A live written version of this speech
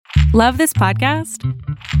Love this podcast?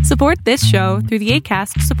 Support this show through the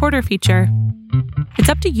Acast supporter feature. It's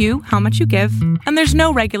up to you how much you give, and there's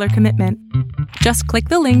no regular commitment. Just click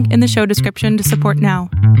the link in the show description to support now.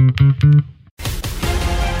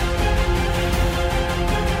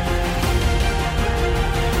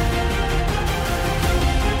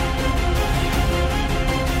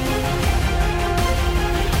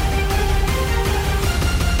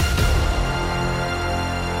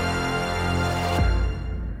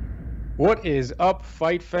 What is up,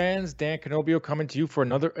 fight fans? Dan Canobio coming to you for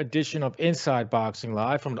another edition of Inside Boxing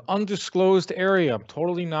Live from the undisclosed area. I'm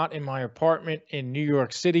totally not in my apartment in New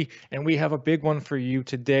York City, and we have a big one for you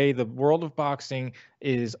today. The world of boxing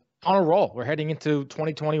is on a roll. We're heading into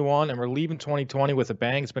 2021, and we're leaving 2020 with a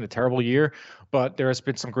bang. It's been a terrible year, but there has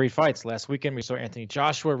been some great fights. Last weekend, we saw Anthony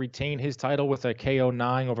Joshua retain his title with a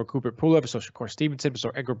KO9 over Cooper Pulev. We saw Shakur Stevenson. We saw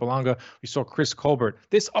Edgar Berlanga. We saw Chris Colbert.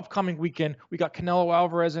 This upcoming weekend, we got Canelo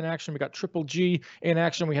Alvarez in action. We got Triple G in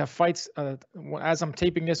action. We have fights. As I'm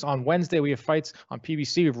taping this on Wednesday, we have fights on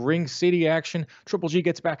PBC. We have Ring City action. Triple G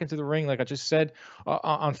gets back into the ring, like I just said,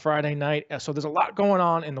 on Friday night. So there's a lot going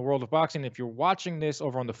on in the world of boxing. If you're watching this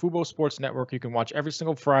over on the Fubo Sports Network, you can watch every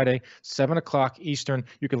single Friday, 7 o'clock Eastern.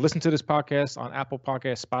 You can listen to this podcast on Apple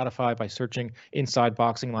Podcasts, Spotify by searching Inside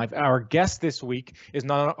Boxing Live. Our guest this week is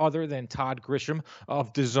none other than Todd Grisham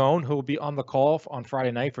of DAZN, who will be on the call on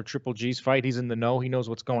Friday night for Triple G's fight. He's in the know. He knows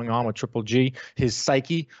what's going on with Triple G, his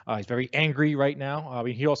psyche. He's very angry right now.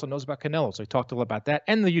 He also knows about Canelo, so he talked a lot about that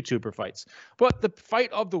and the YouTuber fights. But the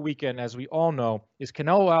fight of the weekend, as we all know, is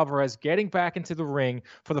Canelo Alvarez getting back into the ring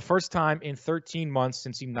for the first time in 13 months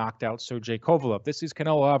since he knocked out Sergey Kovalev. This is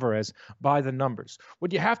Canelo Alvarez by the numbers.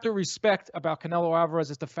 What you have to respect about Canelo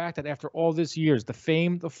Alvarez is the fact that after all these years, the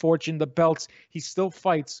fame, the fortune, the belts, he still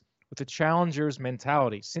fights with a challenger's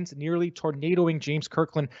mentality. Since nearly tornadoing James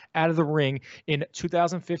Kirkland out of the ring in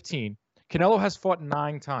 2015, Canelo has fought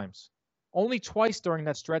 9 times. Only twice during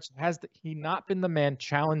that stretch has he not been the man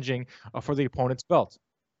challenging for the opponent's belt.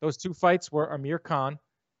 Those 2 fights were Amir Khan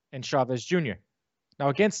and Chavez Jr. Now,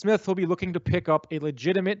 against Smith, he'll be looking to pick up a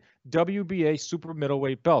legitimate WBA super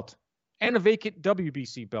middleweight belt and a vacant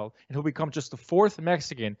WBC belt, and he'll become just the 4th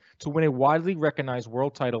Mexican to win a widely recognized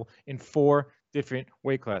world title in 4 different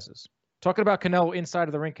weight classes. Talking about Canelo inside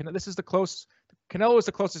of the ring, Canelo is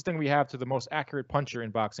the closest thing we have to the most accurate puncher in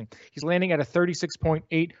boxing. He's landing at a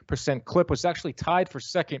 36.8% clip, which is actually tied for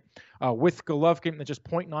second with Golovkin and just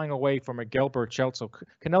 0.9 away from Miguel Berchelt. So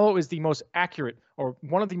Canelo is the most accurate, or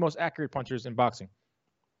one of the most accurate punchers in boxing.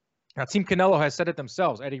 Now, Team Canelo has said it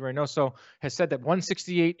themselves. Eddie Reynoso has said that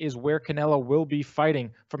 168 is where Canelo will be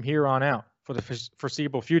fighting from here on out for the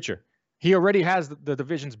foreseeable future. He already has the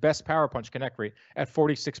division's best power punch connect rate at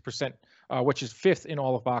 46%, which is 5th in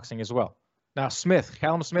all of boxing as well. Now,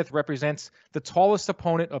 Callum Smith represents the tallest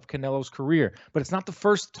opponent of Canelo's career, but it's not the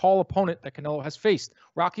first tall opponent that Canelo has faced.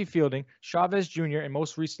 Rocky Fielding, Chavez Jr., and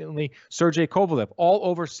most recently, Sergey Kovalev, all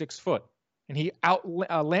over 6 foot. And he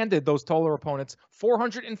landed those taller opponents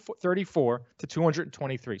 434 to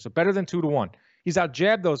 223, so better than 2-1. He's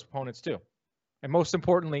out-jabbed those opponents too. And most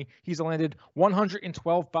importantly, he's landed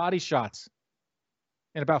 112 body shots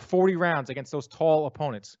in about 40 rounds against those tall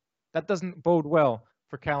opponents. That doesn't bode well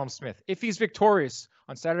for Callum Smith. If he's victorious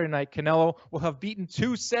on Saturday night, Canelo will have beaten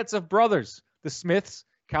 2 sets of brothers, the Smiths,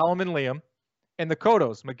 Callum and Liam, and the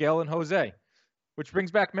Cottos, Miguel and Jose, which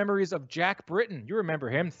brings back memories of Jack Britton. You remember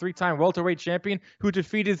him, 3-time welterweight champion who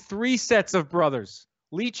defeated 3 sets of brothers,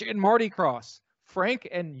 Leach and Marty Cross, Frank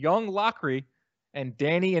and Young Lockery, and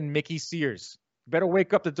Danny and Mickey Sears. Better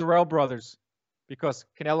wake up the Durrell brothers because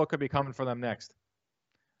Canelo could be coming for them next.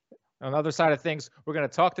 On the other side of things, we're going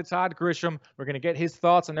to talk to Todd Grisham. We're going to get his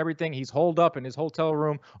thoughts on everything. He's holed up in his hotel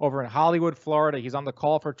room over in Hollywood, Florida. He's on the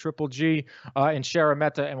call for Triple G in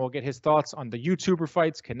Sharametta, and we'll get his thoughts on the YouTuber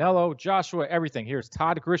fights, Canelo, Joshua, everything. Here's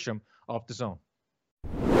Todd Grisham of DAZN.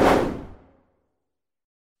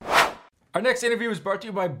 Our next interview is brought to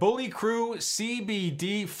you by Bully Crew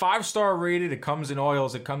CBD, 5-star rated. It comes in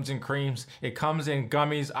oils, it comes in creams, it comes in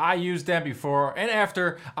gummies. I use them before and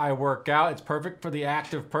after I work out. It's perfect for the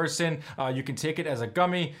active person. You can take it as a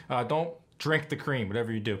gummy. Don't drink the cream,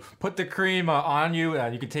 whatever you do. Put the cream on you.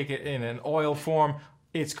 You can take it in an oil form.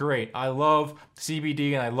 It's great. I love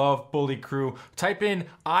CBD and I love Bully Crew. Type in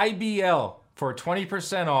IBL for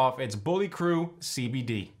 20% off. It's Bully Crew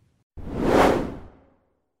CBD.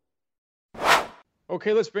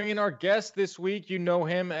 Okay, let's bring in our guest this week. You know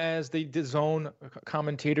him as the DAZN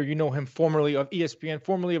commentator. You know him formerly of ESPN,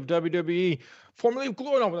 formerly of WWE, formerly of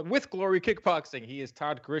Glory Kickboxing. He is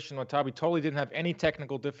Todd Grisham. Todd, we totally didn't have any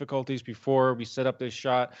technical difficulties before we set up this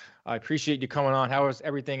shot. I appreciate you coming on. How is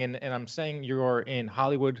everything? And I'm saying you're in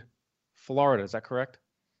Hollywood, Florida. Is that correct?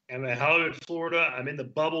 I'm in Hollywood, Florida. I'm in the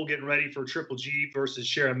bubble getting ready for Triple G versus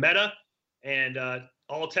Sharon. And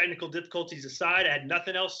all technical difficulties aside, I had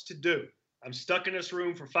nothing else to do. I'm stuck in this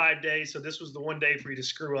room for 5 days, so this was the one day for you to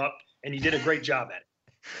screw up, and you did a great job at it.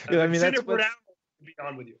 Yeah, I mean, that's for an hour to be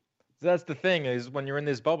on with you. That's the thing is when you're in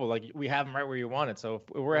this bubble, like we have them right where you want it. So if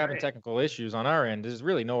we're having technical issues on our end, there's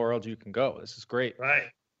really nowhere else you can go. This is great. Right.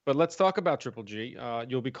 But let's talk about Triple G.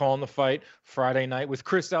 You'll be calling the fight Friday night with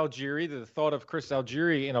Chris Algieri. The thought of Chris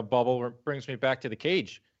Algieri in a bubble brings me back to the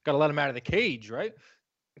cage. Got to let him out of the cage, right?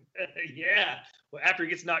 Yeah. Well, after he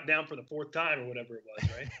gets knocked down for the 4th time or whatever it was,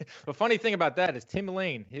 right? The funny thing about that is Tim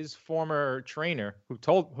Lane, his former trainer,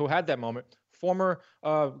 who had that moment, former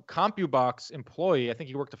CompuBox employee. I think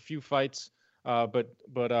he worked a few fights, but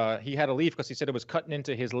he had to leave because he said it was cutting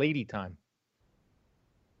into his lady time.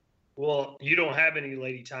 Well, you don't have any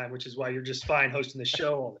lady time, which is why you're just fine hosting the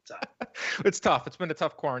show all the time. It's tough. It's been a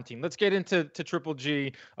tough quarantine. Let's get into Triple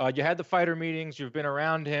G. You had the fighter meetings. You've been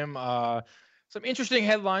around him. Some interesting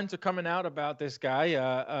headlines are coming out about this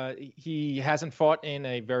guy. He hasn't fought in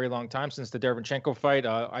a very long time since the Derevyanchenko fight.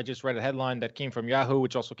 I just read a headline that came from Yahoo,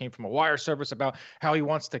 which also came from a wire service about how he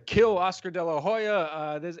wants to kill Oscar De La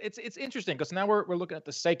Hoya. It's interesting because now we're looking at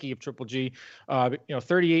the psyche of Triple G.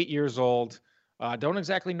 38 years old. Don't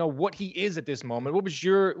exactly know what he is at this moment. What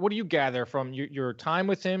do you gather from your time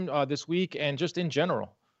with him this week and just in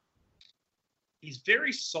general? He's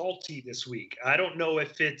very salty this week. I don't know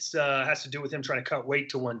if it's has to do with him trying to cut weight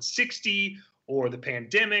to 160 or the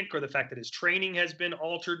pandemic or the fact that his training has been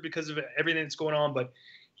altered because of everything that's going on. But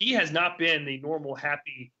he has not been the normal,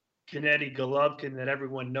 happy Gennady Golovkin that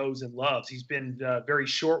everyone knows and loves. He's been very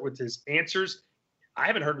short with his answers. I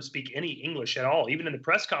haven't heard him speak any English at all. Even in the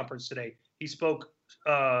press conference today, he spoke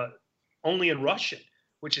only in Russian,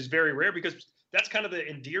 which is very rare because that's kind of the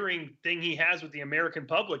endearing thing he has with the American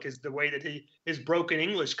public is the way that his broken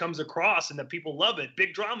English comes across and that people love it.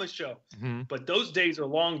 Big drama show. Mm-hmm. But those days are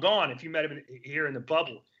long gone. If you met him here in the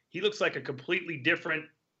bubble, he looks like a completely different,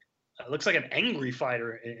 looks like an angry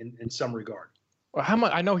fighter in some regard. Well, how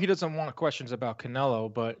much? I know he doesn't want questions about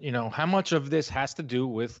Canelo, but how much of this has to do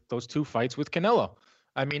with those 2 fights with Canelo?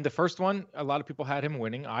 I mean, the first one, a lot of people had him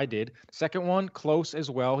winning. I did. Second one, close as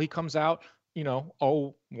well. He comes out,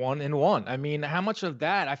 0-1-1. I mean, how much of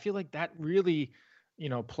that? I feel like that really,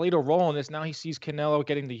 played a role in this. Now he sees Canelo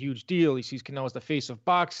getting the huge deal. He sees Canelo as the face of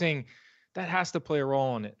boxing. That has to play a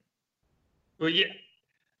role in it. Well, yeah.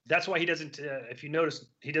 That's why he doesn't, if you notice,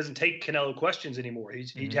 he doesn't take Canelo questions anymore.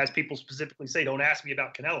 He has people specifically say, don't ask me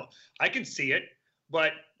about Canelo. I can see it.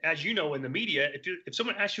 But as you know, in the media, if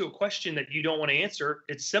someone asks you a question that you don't want to answer,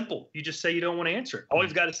 it's simple. You just say you don't want to answer it. All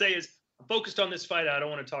he's got to say is, I'm focused on this fight. I don't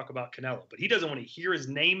want to talk about Canelo. But he doesn't want to hear his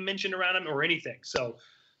name mentioned around him or anything. So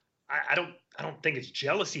I don't think it's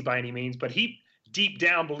jealousy by any means. But he deep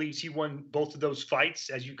down believes he won both of those fights,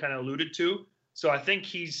 as you kind of alluded to. So I think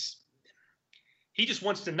he just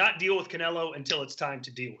wants to not deal with Canelo until it's time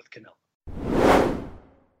to deal with Canelo.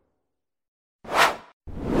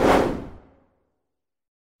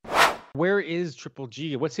 Where is Triple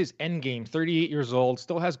G? What's his end game? 38 years old,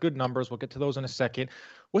 still has good numbers. We'll get to those in a second.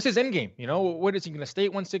 What's his end game? What is he going to stay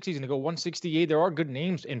at 160? He's going to go 168. There are good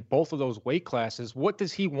names in both of those weight classes. What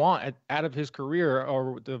does he want out of his career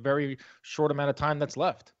or the very short amount of time that's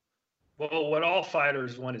left? Well, what all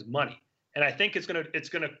fighters want is money. And I think it's going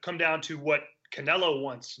to come down to what Canelo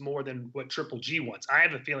wants more than what Triple G wants. I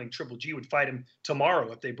have a feeling Triple G would fight him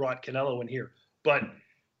tomorrow if they brought Canelo in here. But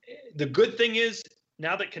the good thing is,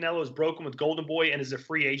 now that Canelo is broken with Golden Boy and is a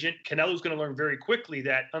free agent, Canelo's going to learn very quickly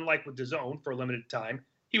that, unlike with DAZN for a limited time,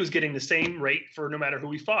 he was getting the same rate for no matter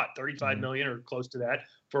who he fought, $35 million or close to that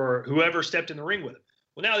for whoever stepped in the ring with him.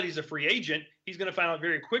 Well, now that he's a free agent, he's going to find out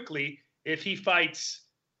very quickly if he fights,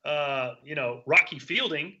 Rocky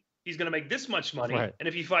Fielding, he's going to make this much money, right. And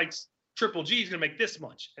if he fights Triple G, he's going to make this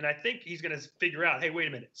much. And I think he's going to figure out, hey, wait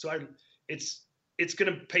a minute. So it's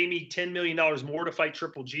going to pay me $10 million more to fight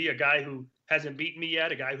Triple G, a guy who hasn't beaten me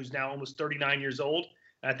yet, a guy who's now almost 39 years old.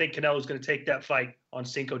 And I think Canelo's going to take that fight on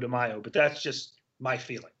Cinco de Mayo, but that's just my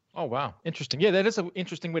feeling. Oh, wow. Interesting. Yeah, that is an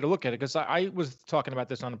interesting way to look at it because I was talking about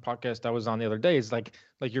this on a podcast I was on the other day. It's like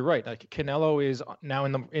you're right. Like Canelo is now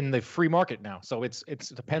in the free market now. So it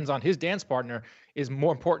depends on his dance partner is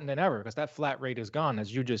more important than ever because that flat rate is gone,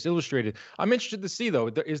 as you just illustrated. I'm interested to see, though,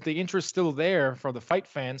 is the interest still there for the fight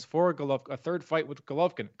fans for a third fight with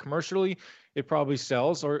Golovkin? Commercially, it probably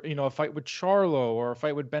sells, or, a fight with Charlo or a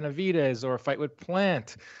fight with Benavidez or a fight with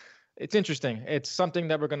Plant. It's interesting. It's something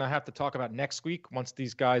that we're going to have to talk about next week once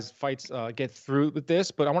these guys' fights get through with this.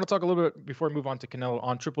 But I want to talk a little bit before we move on to Canelo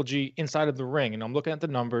on Triple G inside of the ring. And I'm looking at the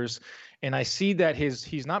numbers, and I see that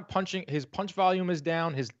he's not punching. His punch volume is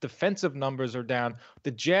down. His defensive numbers are down. The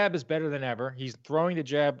jab is better than ever. He's throwing the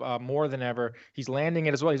jab more than ever. He's landing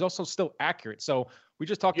it as well. He's also still accurate. So we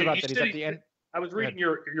just talked about that. He's at the end. I was reading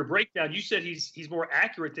your breakdown. You said he's more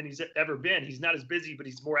accurate than he's ever been. He's not as busy, but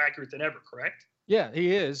he's more accurate than ever, correct? Yeah,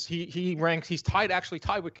 he is. He ranks. He's actually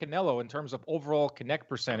tied with Canelo in terms of overall connect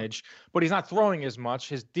percentage, but he's not throwing as much.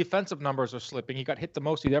 His defensive numbers are slipping. He got hit the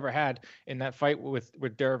most he'd ever had in that fight with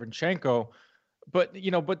Derevyanchenko. But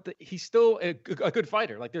he's still a good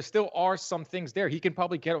fighter. Like there still are some things there. He can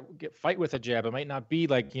probably get fight with a jab. It might not be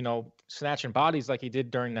like snatching bodies like he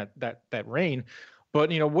did during that reign.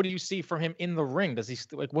 But what do you see from him in the ring? Does he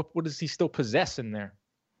what does he still possess in there?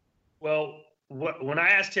 Well, when I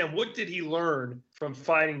asked him what did he learn from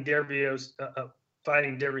fighting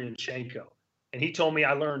Derevyanchenko, and he told me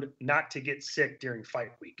I learned not to get sick during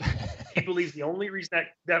fight week. He believes the only reason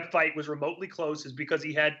that fight was remotely close is because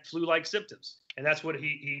he had flu-like symptoms, and that's what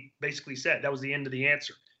he basically said. That was the end of the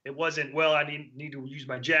answer. It wasn't, well, I need to use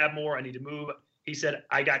my jab more. I need to move. He said,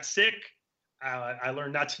 I got sick. I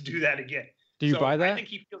learned not to do that again. Do you buy that? I think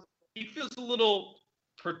he feels a little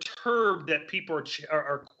perturbed that people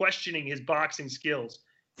are questioning his boxing skills,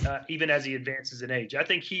 even as he advances in age. I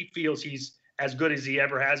think he feels he's as good as he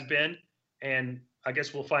ever has been, and I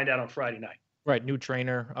guess we'll find out on Friday night. Right, new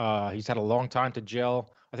trainer. He's had a long time to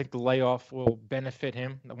gel. I think the layoff will benefit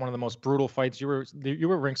him. One of the most brutal fights. You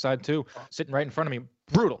were ringside too, sitting right in front of me.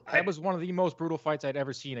 Brutal. That was one of the most brutal fights I'd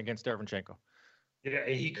ever seen against Derevyanchenko. Yeah,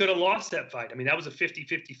 he could have lost that fight. I mean, that was a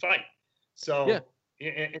 50-50 fight. So,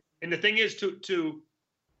 yeah. And the thing is, to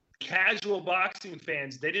casual boxing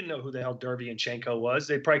fans, they didn't know who the hell Derevyanchenko was.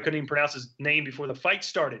 They probably couldn't even pronounce his name before the fight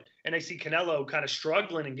started. And they see Canelo kind of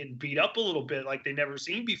struggling and getting beat up a little bit like they never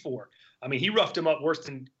seen before. I mean, he roughed him up worse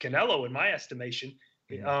than Canelo, in my estimation.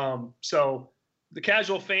 So the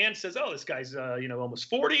casual fan says, oh, this guy's, almost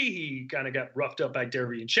 40. He kind of got roughed up by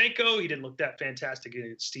Derevyanchenko. He didn't look that fantastic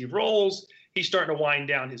against Steve Rolls. He's starting to wind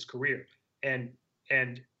down his career. And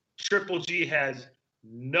Triple G has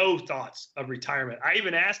no thoughts of retirement. I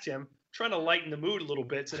even asked him, trying to lighten the mood a little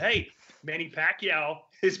bit, said, hey, Manny Pacquiao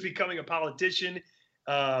is becoming a politician,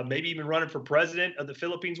 maybe even running for president of the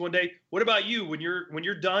Philippines one day. What about you? When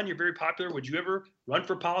you're done, you're very popular. Would you ever run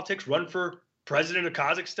for politics, run for president of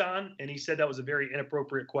Kazakhstan? And he said that was a very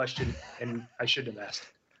inappropriate question, and I shouldn't have asked.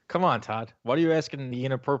 Come on, Todd. What are you asking the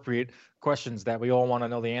inappropriate questions that we all want to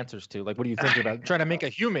know the answers to? Like, what do you think about trying to make a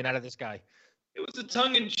human out of this guy? It was a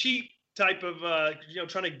tongue-in-cheek type of,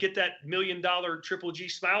 trying to get that $1 million Triple G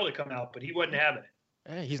smile to come out, but he wasn't having it.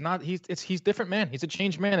 Hey, he's not. He's different, man. He's a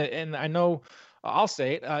changed man, and I know. I'll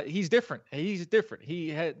say it. He's different. He's different.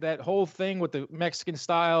 He had that whole thing with the Mexican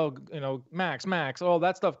style, Max, all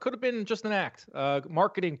that stuff. Could have been just an act,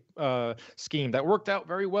 marketing scheme that worked out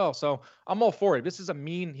very well. So I'm all for it. This is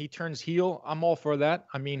he turns heel. I'm all for that.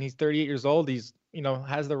 I mean, he's 38 years old. He's,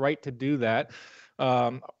 has the right to do that.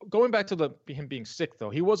 Going back to him being sick, though,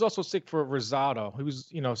 he was also sick for Rosado. He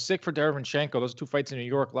was, sick for Derevyanchenko. Those 2 fights in New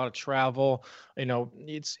York, a lot of travel.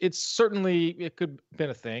 It's certainly, it could have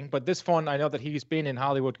been a thing. But this one, I know that he's been in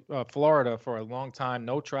Hollywood, Florida for a long time,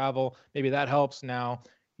 no travel. Maybe that helps now.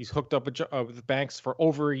 He's hooked up with Banks for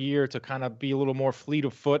over a year to kind of be a little more fleet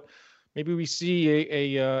of foot. Maybe we see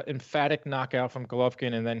a emphatic knockout from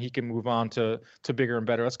Golovkin, and then he can move on to bigger and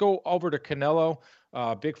better. Let's go over to Canelo.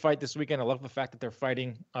 Big fight this weekend. I love the fact that they're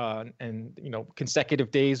fighting and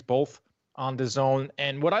consecutive days, both on the zone.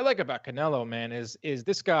 And what I like about Canelo, man, is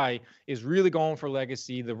this guy is really going for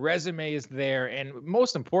legacy. The resume is there, and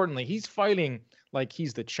most importantly, he's fighting like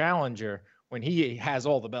he's the challenger when he has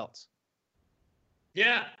all the belts.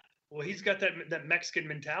 Yeah, well, he's got that Mexican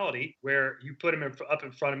mentality where you put him up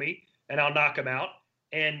in front of me, and I'll knock him out.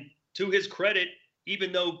 And to his credit,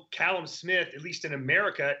 even though Callum Smith, at least in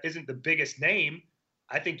America, isn't the biggest name,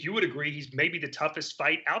 I think you would agree he's maybe the toughest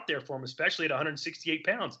fight out there for him, especially at 168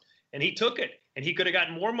 pounds. And he took it. And he could have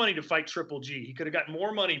gotten more money to fight Triple G. He could have gotten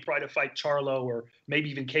more money probably to fight Charlo or maybe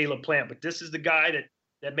even Caleb Plant. But this is the guy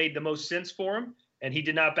that made the most sense for him. And he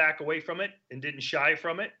did not back away from it and didn't shy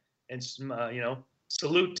from it. And,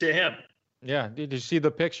 salute to him. Yeah. Did you see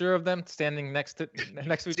the picture of them standing next to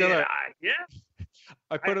each other? Yeah.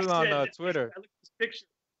 I put it on Twitter. I looked at this picture.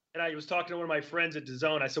 And I was talking to one of my friends at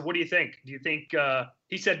DAZN. I said, what do you think? Do you think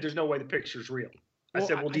he said there's no way the picture's real. I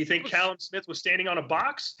said, well, do you think Callum Smith was standing on a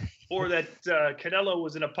box or that Canelo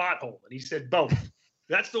was in a pothole? And he said, both.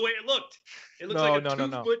 That's the way it looked. It looks like a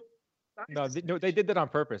 2 foot No, they did that on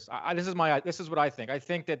purpose. This is what I think. I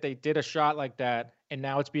think that they did a shot like that, and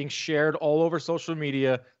now it's being shared all over social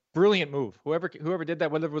media. Brilliant move. Whoever did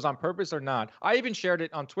that, whether it was on purpose or not. I even shared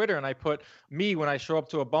it on Twitter, and I put me when I show up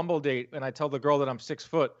to a Bumble date, and I tell the girl that I'm 6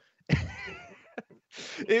 foot.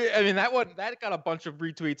 I mean, that got a bunch of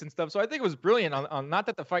retweets and stuff. So I think it was brilliant. On not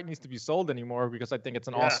that the fight needs to be sold anymore, because I think it's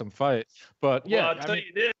an awesome fight. But yeah, I'll tell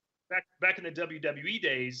you this. Back in the WWE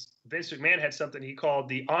days, Vince McMahon had something he called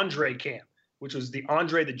the Andre Cam, which was the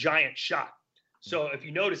Andre the Giant shot. So if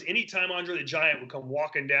you notice, anytime Andre the Giant would come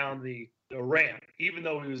walking down the ramp, even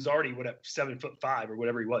though he was already 7'5" or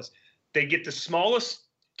whatever he was, they get the smallest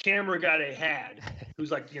camera guy they had,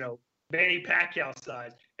 who's like Manny Pacquiao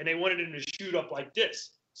size, and they wanted him to shoot up like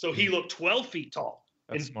this. So he looked 12 feet tall.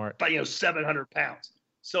 That's smart. By 700 pounds.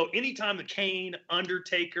 So anytime the Kane,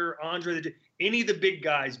 Undertaker, Andre, any of the big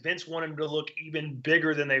guys, Vince wanted them to look even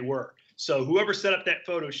bigger than they were. So whoever set up that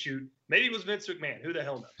photo shoot, maybe it was Vince McMahon. Who the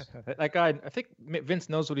hell knows? That guy, I think Vince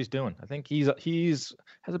knows what he's doing. I think he's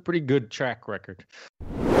has a pretty good track record.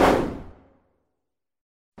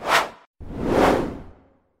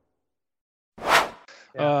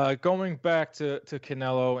 Going back to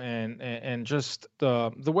Canelo and just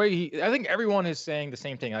the way I think everyone is saying the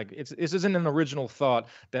same thing. Like this isn't an original thought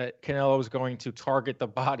that Canelo is going to target the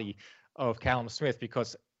body of Callum Smith,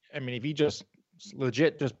 because I mean, if he just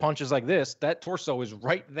legit just punches like this, that torso is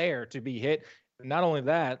right there to be hit. Not only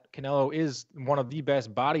that, Canelo is one of the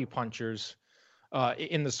best body punchers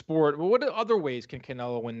in the sport. Well, what other ways can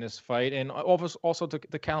Canelo win this fight? And also to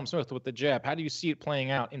Callum Smith with the jab. How do you see it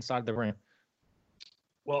playing out inside the ring?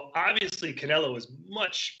 Well, obviously, Canelo is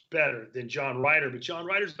much better than John Ryder, but John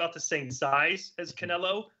Ryder's about the same size as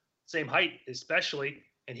Canelo, same height especially,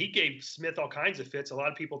 and he gave Smith all kinds of fits. A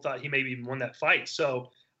lot of people thought he maybe even won that fight.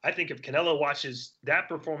 So I think if Canelo watches that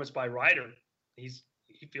performance by Ryder, he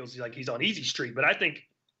feels like he's on easy street. But I think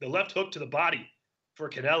the left hook to the body for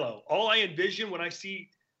Canelo, all I envision when I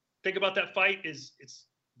think about that fight is it's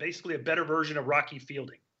basically a better version of Rocky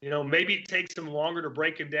Fielding. Maybe it takes him longer to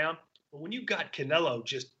break him down. But when you got Canelo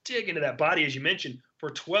just dig into that body, as you mentioned, for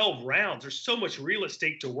 12 rounds, there's so much real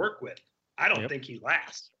estate to work with. I don't think he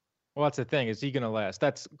lasts. Well, that's the thing. Is he going to last?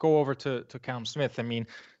 Go over to Callum Smith. I mean,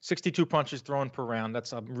 62 punches thrown per round.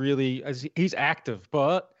 That's he's active,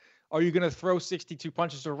 but are you going to throw 62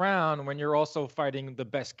 punches around when you're also fighting the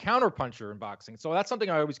best counterpuncher in boxing? So that's something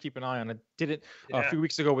I always keep an eye on. I did it a few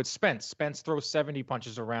weeks ago with Spence. Spence throws 70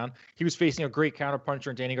 punches around. He was facing a great counterpuncher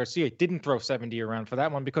in Danny Garcia. Didn't throw 70 around for that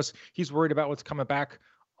one because he's worried about what's coming back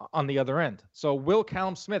on the other end. So will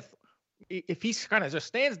Callum Smith, if he kind of just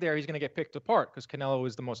stands there, he's going to get picked apart because Canelo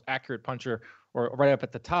is the most accurate puncher, or right up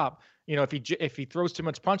at the top. If he throws too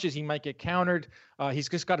much punches, he might get countered. He's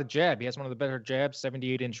just got a jab. He has one of the better jabs,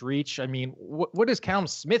 78-inch reach. I mean, what is Callum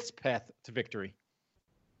Smith's path to victory?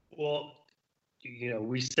 Well,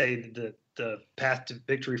 we say the path to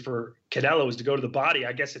victory for Canelo is to go to the body.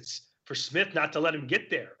 I guess it's for Smith not to let him get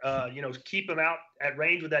there. Keep him out at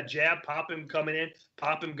range with that jab, pop him coming in,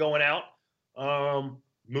 pop him going out.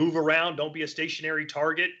 Move around. Don't be a stationary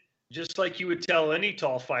target. Just like you would tell any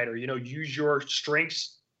tall fighter, use your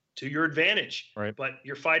strengths to your advantage. Right. But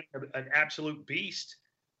you're fighting an absolute beast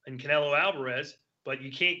in Canelo Alvarez. But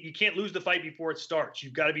you can't lose the fight before it starts.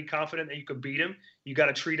 You've got to be confident that you can beat him. You got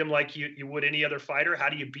to treat him like you would any other fighter. How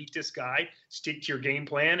do you beat this guy? Stick to your game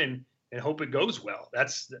plan and hope it goes well.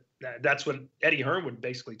 That's what Eddie Hearn would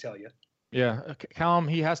basically tell you. Yeah, Callum,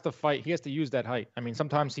 he has to fight. He has to use that height. I mean,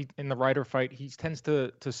 sometimes in the Ryder fight, he tends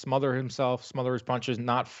to smother himself, smother his punches,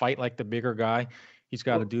 not fight like the bigger guy. He's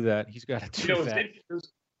got to do that. He's got to do that.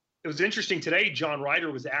 It was interesting today. John Ryder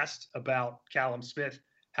was asked about Callum Smith.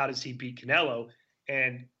 How does he beat Canelo?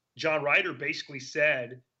 And John Ryder basically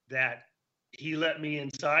said that he let me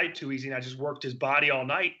inside too easy, and I just worked his body all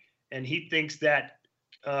night. And he thinks that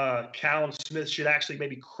Callum Smith should actually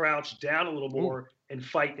maybe crouch down a little more and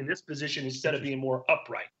fight in this position instead of being more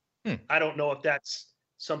upright. I don't know if that's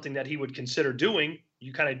something that he would consider doing.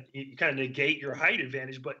 You kind of negate your height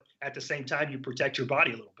advantage, but at the same time, you protect your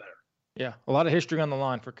body a little better. Yeah, a lot of history on the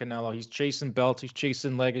line for Canelo. He's chasing belts. He's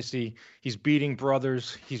chasing legacy. He's beating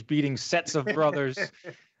brothers. He's beating sets of brothers.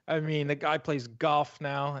 I mean, the guy plays golf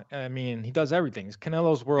now. I mean, he does everything. It's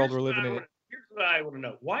Canelo's world. We're living in it. Here's what I want to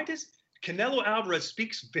know. Why does Canelo Alvarez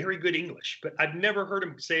speaks very good English, but I've never heard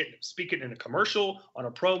him speak it in a commercial, on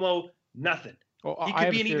a promo, nothing. Well, he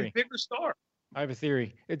could be an even bigger star. I have a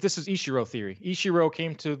theory. This is Ichiro theory. Ichiro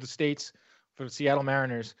came to the States for the Seattle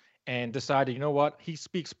Mariners and decided, you know what? He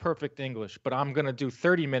speaks perfect English, but I'm going to do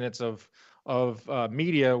 30 minutes of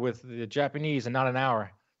media with the Japanese and not an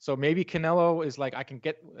hour. So maybe Canelo is like, I can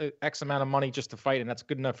get X amount of money just to fight, and that's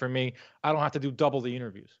good enough for me. I don't have to do double the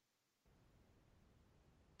interviews.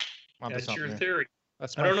 That's your theory.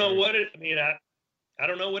 That's I don't know what it. I mean, I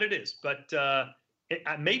don't know what it is, but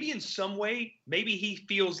maybe in some way, maybe he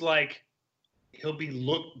feels like he'll be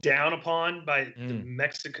looked down upon by the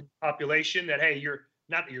Mexican population. That, hey, you're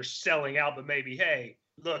not that you're selling out, but maybe, hey,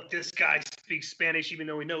 look, this guy speaks Spanish even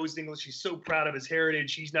though he knows English. He's so proud of his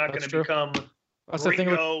heritage. He's not going to become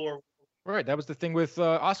gringo or. Right. That was the thing with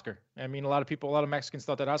Oscar. I mean, a lot of Mexicans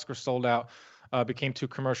thought that Oscar sold out, became too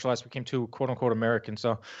commercialized, became too quote unquote American.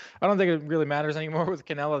 So I don't think it really matters anymore with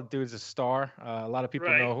Canelo. The dude's a star. A lot of people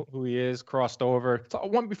know who he is, crossed over.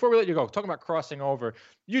 So before we let you go, talking about crossing over,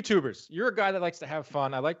 YouTubers, you're a guy that likes to have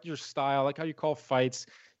fun. I like your style. I like how you call fights.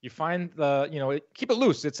 You find keep it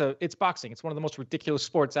loose. It's boxing. It's one of the most ridiculous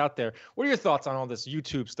sports out there. What are your thoughts on all this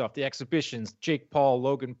YouTube stuff, the exhibitions, Jake Paul,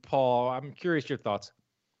 Logan Paul? I'm curious your thoughts.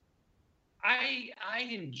 I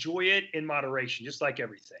enjoy it in moderation, just like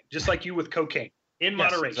everything, just like you with cocaine, in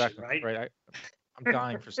moderation, exactly. right? Right. I'm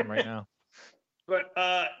dying for some right now. But,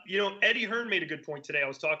 Eddie Hearn made a good point today. I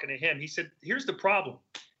was talking to him. He said, here's the problem.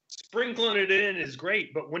 Sprinkling it in is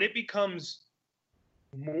great, but when it becomes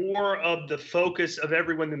more of the focus of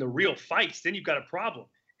everyone than the real fights, then you've got a problem.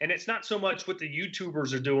 And it's not so much what the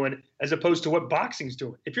YouTubers are doing as opposed to what boxing's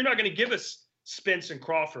doing. If you're not going to give us Spence and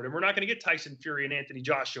Crawford, and we're not going to get Tyson Fury and Anthony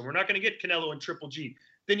Joshua, we're not going to get Canelo and Triple G,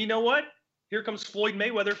 then you know what? Here comes Floyd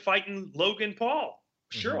Mayweather fighting Logan Paul.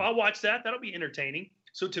 Sure, I'll watch that. That'll be entertaining.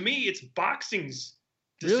 So to me, it's boxing's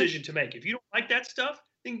decision to make. If you don't like that stuff,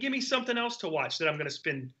 then give me something else to watch that I'm going to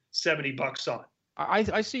spend $70 on.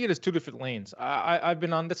 I see it as two different lanes. I've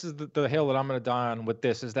been on, this is the hill that I'm going to die on with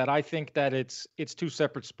this, is that I think that it's two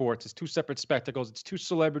separate sports. It's two separate spectacles. It's two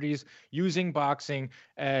celebrities using boxing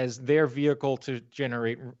as their vehicle to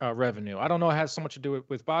generate revenue. I don't know it has so much to do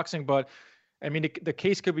with boxing, but I mean, the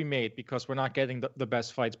case could be made because we're not getting the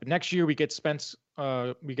best fights. But next year we get Spence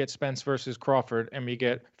versus Crawford, and we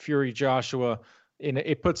get Fury Joshua.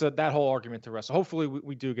 It puts that whole argument to rest. So hopefully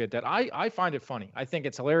we do get that. I find it funny. I think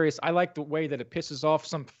it's hilarious. I like the way that it pisses off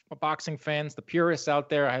some boxing fans, the purists out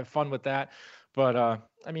there. I have fun with that. But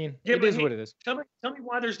I mean, it is what it is. Tell me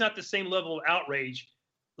why there's not the same level of outrage.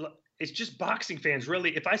 It's just boxing fans,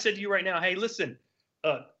 really. If I said to you right now, hey, listen,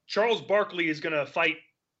 Charles Barkley is going to fight,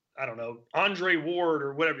 I don't know, Andre Ward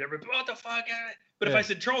or whatever. What the fuck? But if I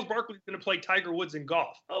said Charles Barkley is going to play Tiger Woods in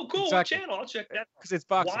golf, oh, cool, exactly. What channel? I'll check that. Because it's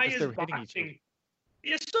boxing. Why is boxing?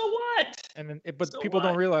 Yeah, so what? But people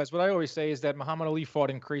don't realize what I always say is that Muhammad Ali fought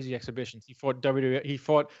in crazy exhibitions. He fought WWE. He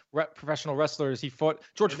fought professional wrestlers. He fought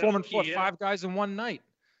George Foreman fought 5 guys in one night.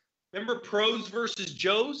 Remember Pros versus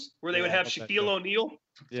Joes, where they would have Shaquille O'Neal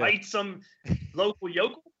fight some local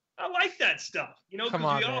yokel? I like that stuff. Because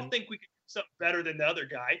we all think we could do something better than the other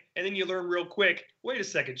guy, and then you learn real quick. Wait a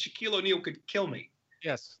second, Shaquille O'Neal could kill me.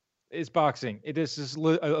 Yes. Is boxing. It is a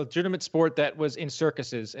legitimate sport that was in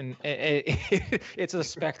circuses, and it's a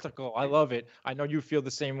spectacle. I love it. I know you feel the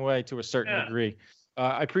same way to a certain degree.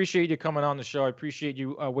 I appreciate you coming on the show. I appreciate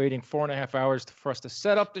you waiting 4.5 hours for us to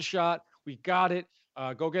set up the shot. We got it.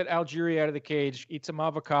 Go get Algeria out of the cage, eat some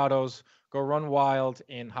avocados, go run wild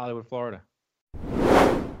in Hollywood, Florida.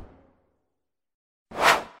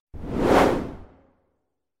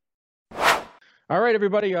 All right,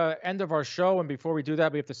 everybody, end of our show. And before we do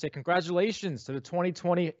that, we have to say congratulations to the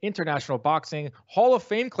 2020 International Boxing Hall of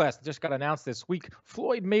Fame class that just got announced this week.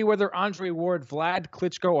 Floyd Mayweather, Andre Ward, Vlad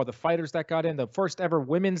Klitschko are the fighters that got in. The first ever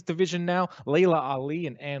women's division now, Layla Ali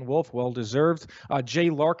and Ann Wolfe, well-deserved. Jay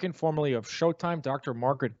Larkin, formerly of Showtime. Dr.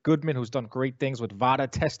 Margaret Goodman, who's done great things with VADA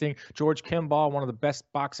testing. George Kimball, one of the best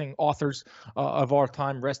boxing authors of our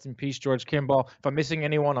time. Rest in peace, George Kimball. If I'm missing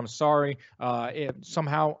anyone, I'm sorry.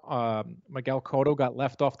 Somehow Miguel Cotto got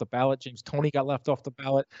left off the ballot. James Toney got left off the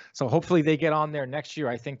ballot. So hopefully they get on there next year.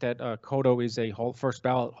 I think that Cotto is a first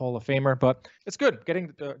ballot Hall of Famer, but it's good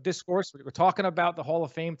getting the discourse. We're talking about the Hall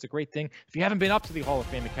of Fame. It's a great thing. If you haven't been up to the Hall of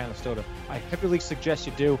Fame in Canastota, I heavily suggest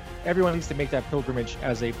you do. Everyone needs to make that pilgrimage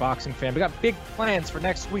as a boxing fan. We got big plans for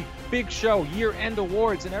next week. Big show, year-end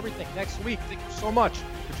awards and everything next week. Thank you so much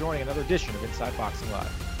for joining another edition of Inside Boxing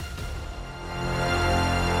Live.